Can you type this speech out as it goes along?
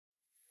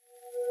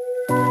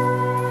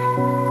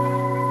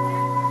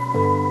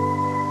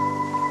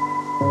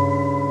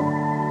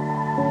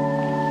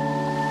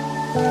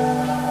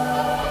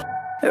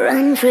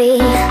Run free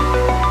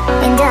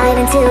and dive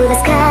into the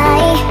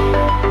sky.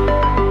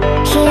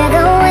 Hear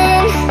the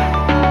wind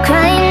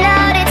crying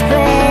out its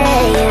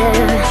prayer.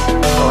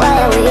 Why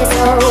are we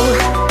so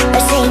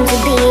ashamed to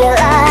be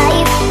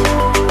alive?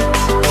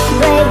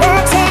 Break the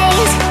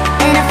chains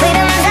and our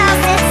freedom's ours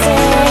to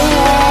take.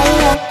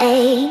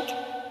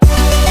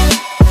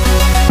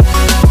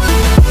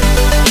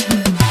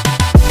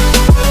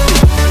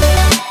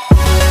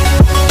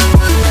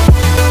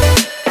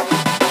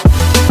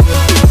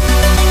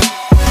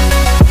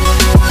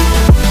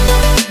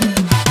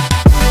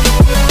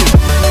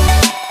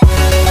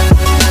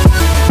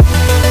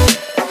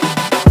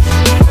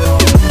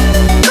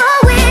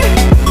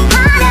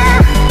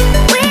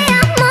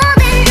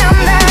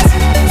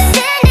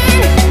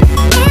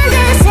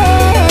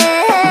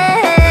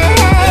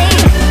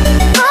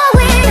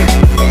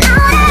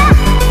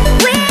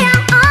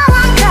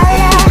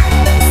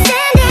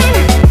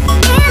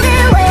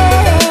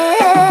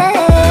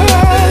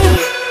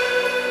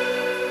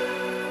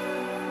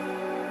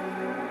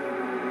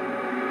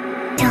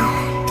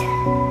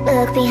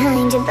 Look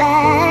behind your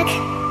back.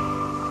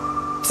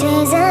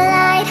 Chase a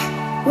light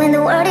when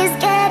the world is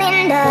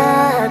getting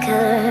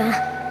darker.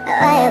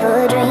 I have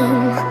a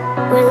dream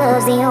where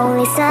love's the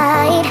only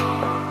side.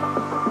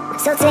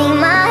 So take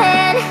my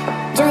hand,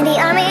 join the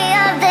army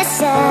of the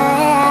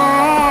shadows.